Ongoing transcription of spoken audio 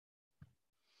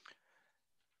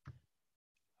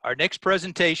Our next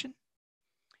presentation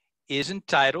is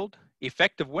entitled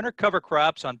Effect of Winter Cover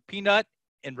Crops on Peanut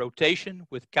in Rotation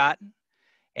with Cotton.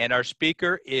 And our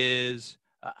speaker is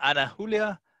Ana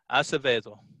Julia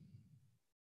Azevedo.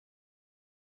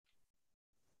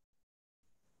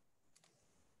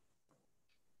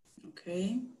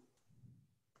 Okay.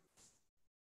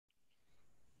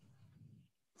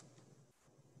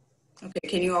 Okay,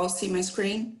 can you all see my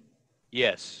screen?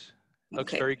 Yes,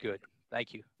 looks Okay. very good.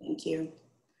 Thank you. Thank you.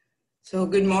 So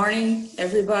good morning,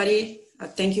 everybody.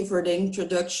 Thank you for the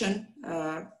introduction.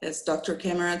 As Dr.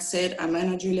 Cameron said, I'm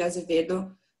Ana Julia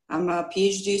Azevedo. I'm a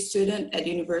PhD student at the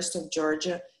University of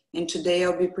Georgia, and today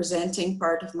I'll be presenting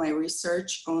part of my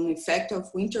research on the effect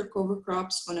of winter cover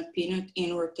crops on a peanut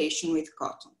in rotation with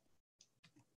cotton.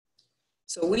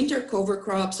 So winter cover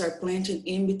crops are planted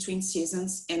in between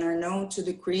seasons and are known to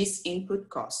decrease input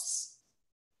costs.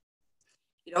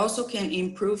 It also can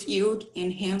improve yield,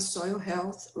 enhance soil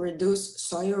health, reduce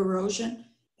soil erosion,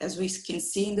 as we can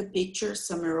see in the picture,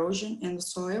 some erosion in the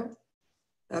soil,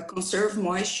 conserve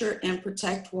moisture and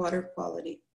protect water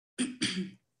quality.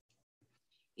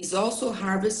 It's also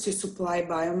harvested to supply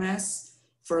biomass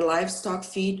for livestock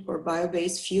feed or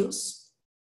bio-based fuels.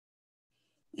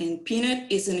 And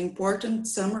peanut is an important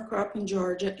summer crop in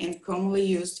Georgia and commonly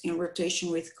used in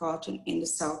rotation with cotton in the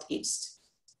Southeast.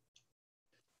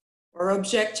 Our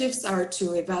objectives are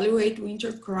to evaluate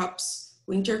winter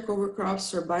cover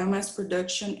crops for biomass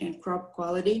production and crop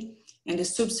quality, and the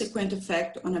subsequent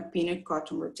effect on a peanut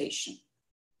cotton rotation.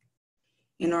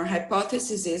 And our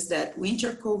hypothesis is that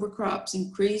winter cover crops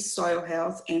increase soil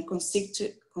health and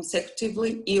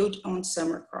consecutively yield on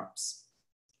summer crops.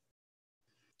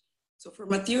 So for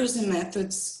materials and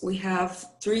methods, we have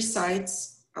 3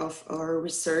 sites of our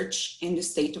research in the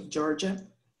state of Georgia.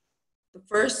 The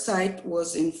first site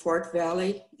was in Fort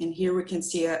Valley, and here we can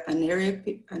see an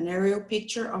aerial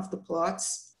picture of the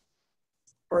plots.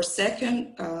 Our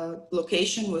second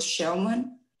location was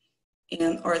Shellman,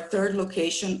 and our third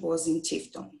location was in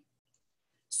Tifton.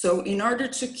 So in order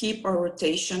to keep our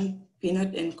rotation,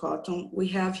 peanut and cotton, we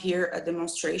have here a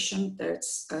demonstration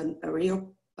that's a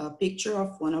real picture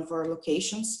of one of our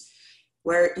locations,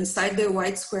 where inside the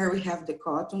white square we have the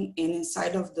cotton, and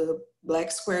inside of the black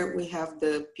square we have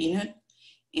the peanut.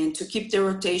 And to keep the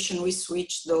rotation, we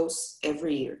switch those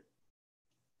every year.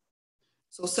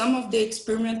 So some of the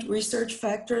experiment research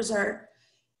factors are,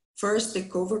 first,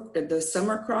 the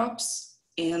summer crops,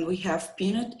 and we have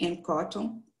peanut and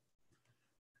cotton.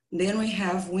 Then we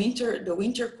have the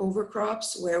winter cover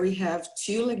crops, where we have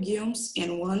 2 legumes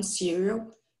and 1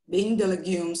 cereal, being the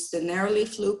legumes, the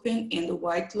narrow-leaf-lupin and the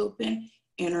white lupin,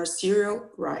 and our cereal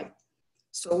rye.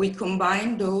 So we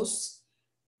combine those.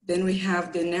 Then we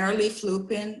have the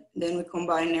narrow-leaf-lupin, then we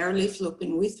combine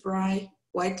narrow-leaf-lupin with rye,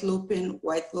 white lupin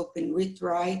with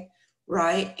rye,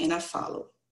 and a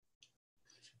fallow.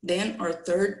 Then our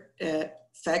third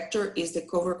factor is the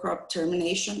cover crop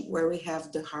termination, where we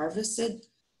have the harvested.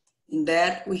 In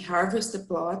that, we harvest the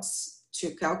plots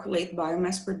to calculate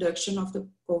biomass production of the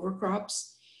cover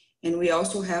crops. And we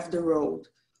also have the rolled,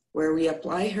 where we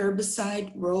apply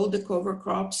herbicide, roll the cover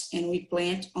crops, and we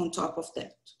plant on top of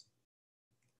that.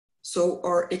 So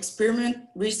our experiment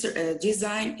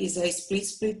design is a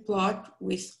split plot,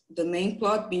 with the main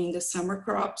plot being the summer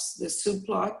crops, the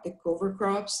subplot, the cover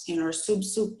crops, and our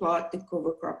subplot, the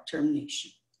cover crop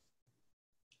termination.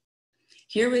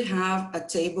 Here we have a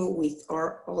table with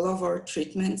all of our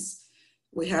treatments.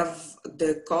 We have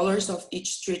the colors of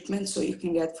each treatment so you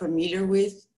can get familiar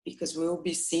with, because we will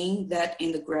be seeing that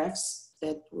in the graphs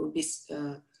that will be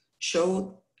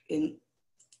showed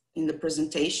in the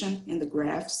presentation, in the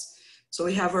graphs. So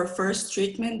we have our first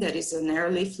treatment, that is a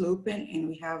narrow-leaf-lupin, and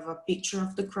we have a picture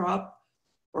of the crop.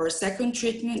 Our second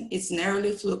treatment is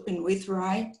narrow-leaf-lupin with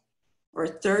rye. Our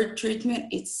third treatment,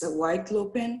 it's a white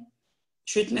lupin.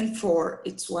 Treatment 4,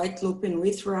 it's white lupin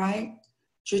with rye.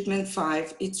 Treatment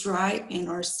 5, it's rye. And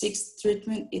our 6th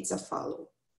treatment, it's a fallow.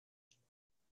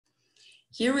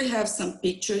 Here we have some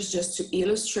pictures just to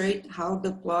illustrate how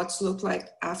the plots look like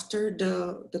after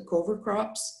the cover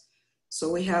crops. So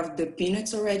we have the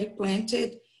peanuts already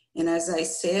planted. And as I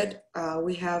said,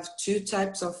 we have 2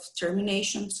 types of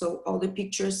termination. So all the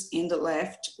pictures in the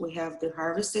left, we have the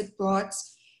harvested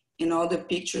plots, and all the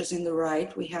pictures in the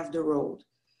right, we have the rolled.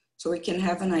 So we can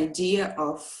have an idea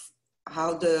of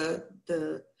how the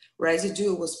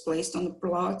residue was placed on the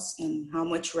plots and how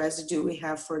much residue we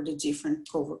have for the different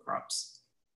cover crops.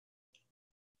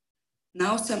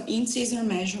 Now some in-season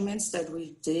measurements that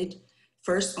we did.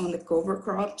 First on the cover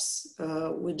crops,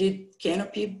 we did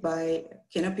canopy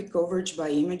coverage by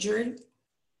imagery.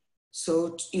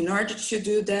 So in order to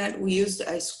do that, we used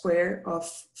a square of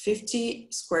 50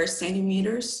 square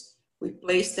centimeters. We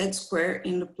placed that square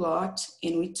in the plot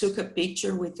and we took a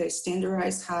picture with a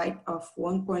standardized height of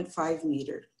 1.5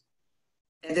 meters.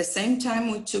 At the same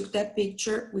time we took that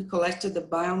picture, we collected the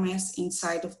biomass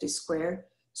inside of the square.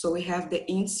 So we have the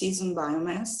in-season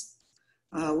biomass.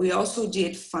 We also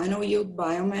did final yield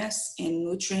biomass and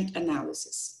nutrient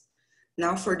analysis.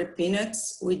 Now for the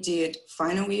peanuts, we did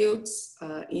final yields,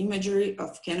 imagery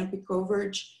of canopy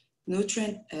coverage,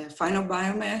 nutrient, final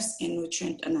biomass, and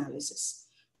nutrient analysis.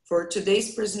 For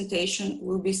today's presentation,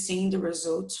 we'll be seeing the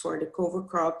results for the cover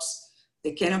crops,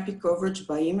 the canopy coverage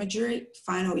by imagery,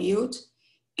 final yield,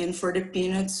 and for the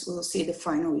peanuts, we'll see the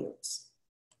final yields.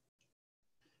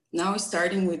 Now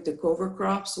starting with the cover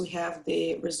crops, we have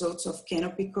the results of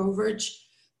canopy coverage.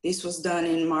 This was done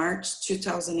in March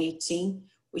 2018,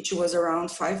 which was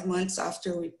around 5 months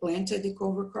after we planted the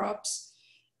cover crops.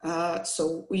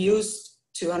 So we used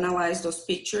to analyze those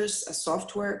pictures a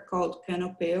software called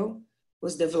Canopy,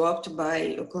 was developed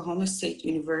by Oklahoma State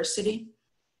University.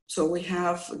 So we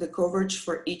have the coverage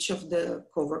for each of the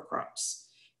cover crops.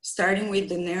 Starting with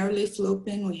the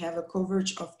narrow-leaf-lupin, we have a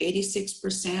coverage of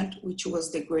 86%, which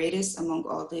was the greatest among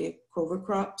all the cover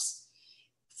crops.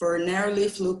 For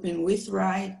narrow-leaf-lupin with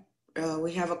rye,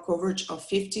 we have a coverage of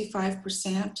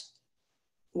 55%.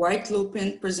 White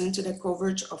lupin presented a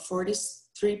coverage of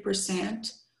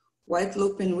 43%. White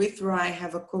lupin with rye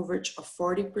have a coverage of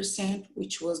 40%,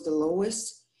 which was the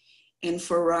lowest. And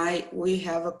for rye, we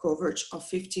have a coverage of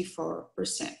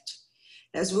 54%.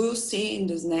 As we'll see in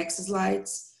these next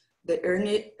slides, the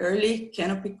early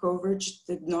canopy coverage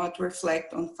did not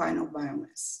reflect on final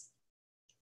biomass.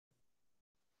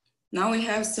 Now we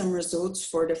have some results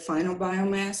for the final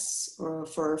biomass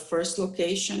for our first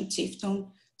location, Tifton.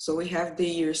 So we have the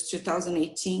years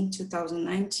 2018,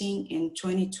 2019, and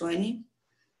 2020.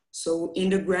 So in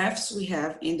the graphs, we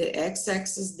have in the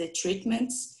x-axis the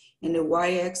treatments and the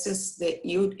y-axis the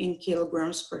yield in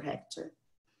kilograms per hectare.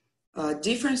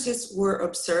 Differences were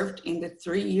observed in the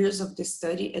 3 years of the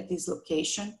study at this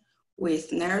location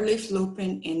with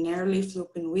narrow-leaf-lupin and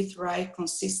narrow-leaf-lupin with rye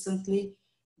consistently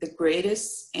the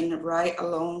greatest and rye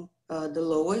alone the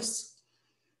lowest.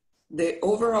 The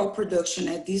overall production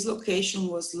at this location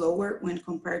was lower when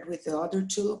compared with the other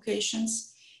 2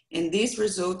 locations. And these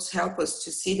results help us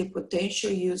to see the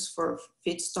potential use for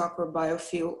feedstock or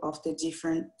biofuel of the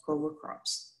different cover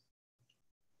crops.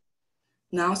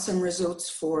 Now some results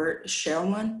for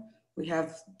Shellman. We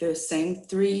have the same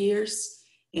 3 years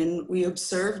and we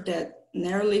observed that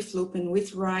narrow-leaf-lupin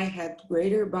with rye had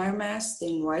greater biomass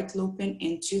than white lupin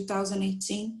in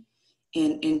 2018.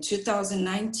 And in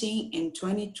 2019 and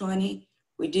 2020,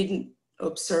 we didn't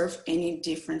observe any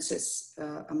differences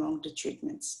among the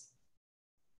treatments.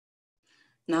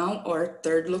 Now our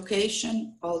third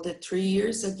location, all the 3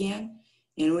 years again,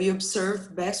 and we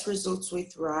observed best results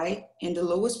with rye and the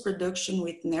lowest production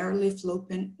with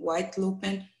narrow-leaf-lupin, white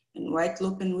lupin, and white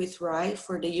lupin with rye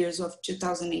for the years of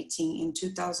 2018 and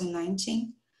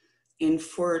 2019. And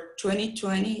for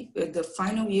 2020, the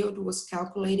final yield was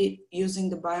calculated using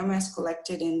the biomass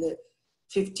collected in the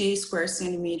 50 square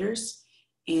centimeters,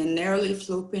 and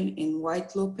narrow-leaf-lupin and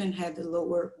white lupin had the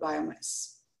lower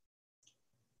biomass.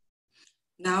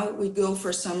 Now we go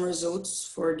for some results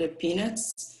for the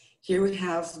peanuts. Here we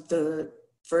have the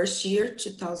first year,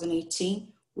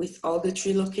 2018, with all the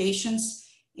 3 locations.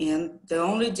 And the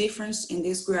only difference in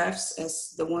these graphs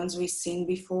as the ones we've seen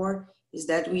before is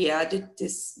that we added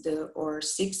our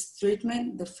 6th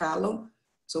treatment, the fallow.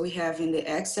 So we have in the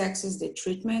x-axis the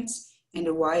treatments and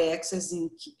the y-axis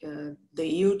in the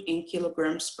yield in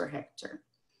kilograms per hectare.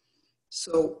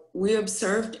 So we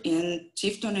observed in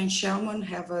Tifton and Shellman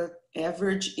have an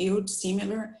average yield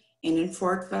similar, and in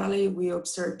Fort Valley we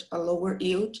observed a lower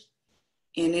yield.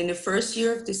 And in the first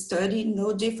year of the study,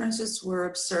 no differences were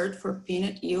observed for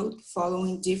peanut yield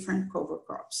following different cover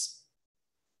crops.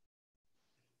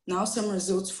 Now some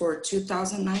results for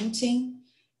 2019.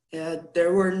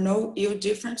 There were no yield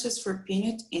differences for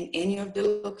peanut in any of the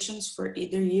locations for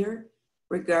either year,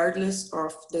 regardless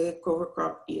of the cover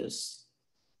crop use.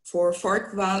 For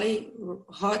Fort Valley,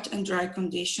 hot and dry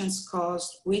conditions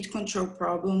caused weed control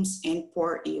problems and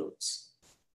poor yields.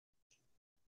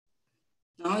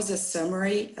 Now as a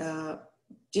summary,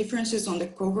 differences on the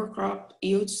cover crop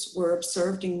yields were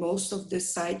observed in most of the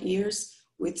site years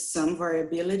with some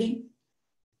variability.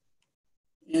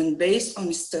 And based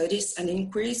on studies, an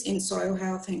increase in soil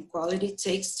health and quality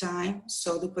takes time,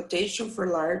 so the potential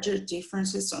for larger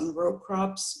differences on row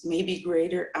crops may be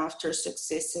greater after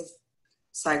successive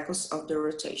cycles of the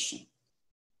rotation.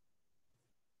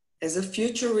 As a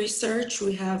future research,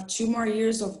 we have 2 more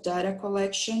years of data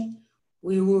collection.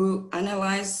 We will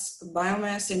analyze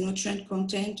biomass and nutrient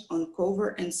content on cover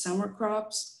and summer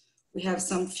crops. We have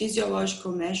some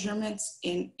physiological measurements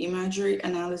and imagery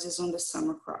analysis on the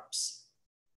summer crops.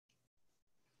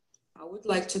 I would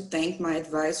like to thank my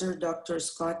advisor, Dr.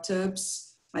 Scott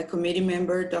Tubbs, my committee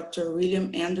member, Dr. William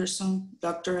Anderson,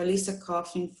 Dr. Alyssa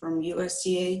Coffin from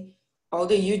USDA, all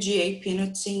the UGA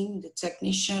peanut team, the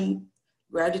technician,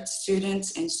 graduate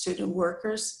students, and student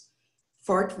workers,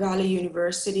 Fort Valley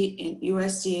University, and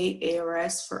USDA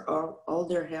ARS for all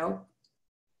their help.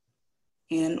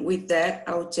 And with that,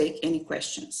 I'll take any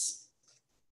questions.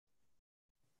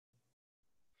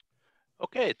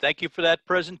 Okay, thank you for that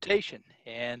presentation.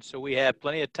 And so we have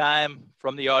plenty of time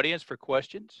from the audience for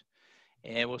questions.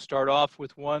 And we'll start off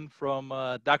with one from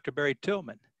Dr. Barry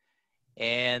Tillman.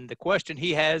 And the question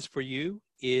he has for you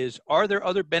is, are there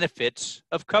other benefits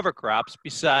of cover crops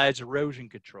besides erosion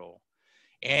control?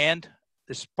 And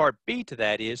this part B to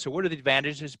that is, so what are the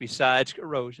advantages besides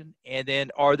erosion? And then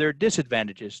are there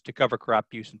disadvantages to cover crop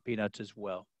use in peanuts as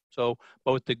well? So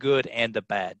both the good and the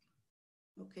bad.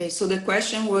 Okay, so the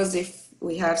question was if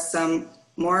we have some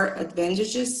more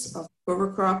advantages of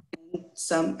cover crop and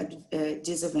some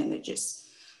disadvantages.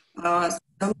 Some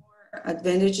more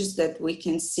advantages that we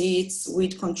can see, it's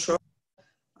weed control,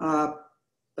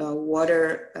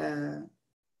 water,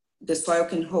 the soil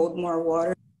can hold more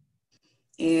water.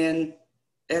 And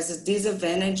as a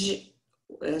disadvantage,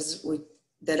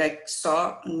 that I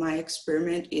saw in my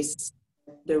experiment is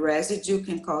the residue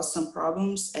can cause some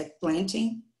problems at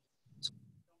planting. So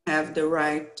we have the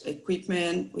right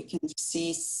equipment, we can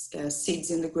see seeds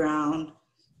in the ground.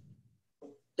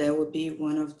 That would be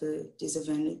one of the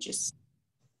disadvantages.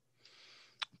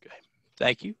 Okay,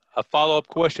 thank you. A follow-up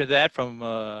question to that from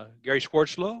Gary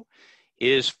Schwartzlow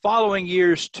is, following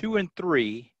years 2 and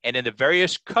 3 and in the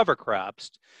various cover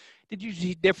crops, did you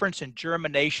see difference in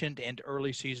germination and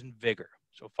early season vigor?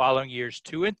 So following years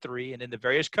 2 and 3 and in the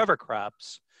various cover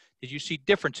crops, did you see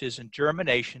differences in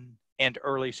germination and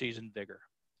early season vigor?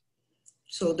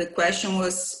 So the question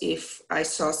was if I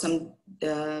saw some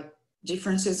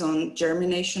differences on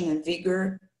germination and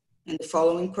vigor in the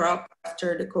following crop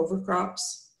after the cover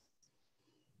crops.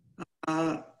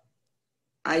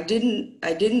 I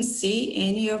didn't see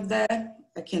any of that.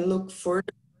 I can look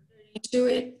further into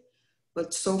it,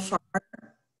 but so far,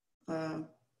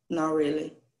 not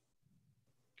really.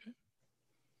 Okay.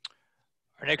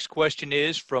 Our next question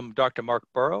is from Dr. Mark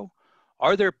Burrow.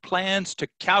 Are there plans to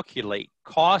calculate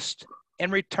cost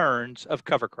and returns of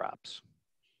cover crops?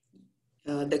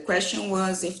 The question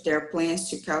was if there are plans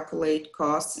to calculate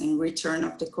costs and return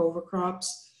of the cover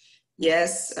crops.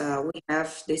 Yes, we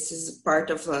have, this is part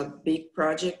of a big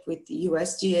project with the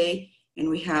USDA, and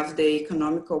we have the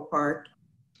economical part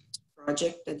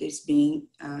project that is being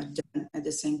done at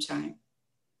the same time.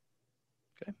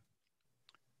 Okay,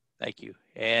 thank you.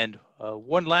 And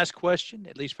one last question,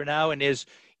 at least for now, and is,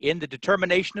 in the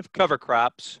determination of cover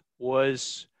crops,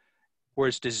 was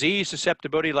disease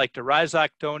susceptibility like to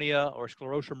rhizoctonia or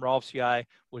Sclerotium ralphsii,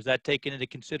 was that taken into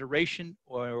consideration,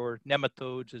 or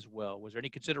nematodes as well? Was there any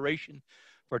consideration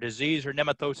for disease or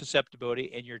nematode susceptibility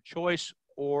in your choice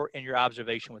or in your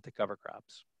observation with the cover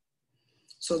crops?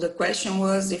 So the question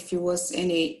was if there was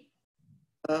any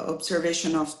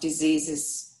observation of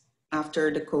diseases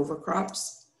after the cover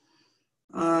crops.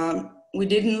 We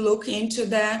didn't look into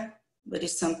that, but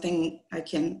it's something I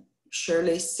can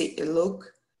surely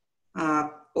look.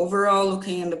 Overall,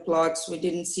 looking in the plots, we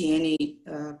didn't see any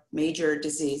major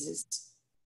diseases.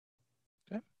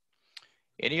 Okay.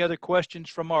 Any other questions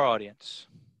from our audience?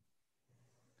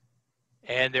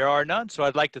 And there are none, so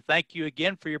I'd like to thank you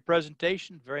again for your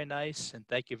presentation. Very nice, and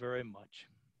thank you very much.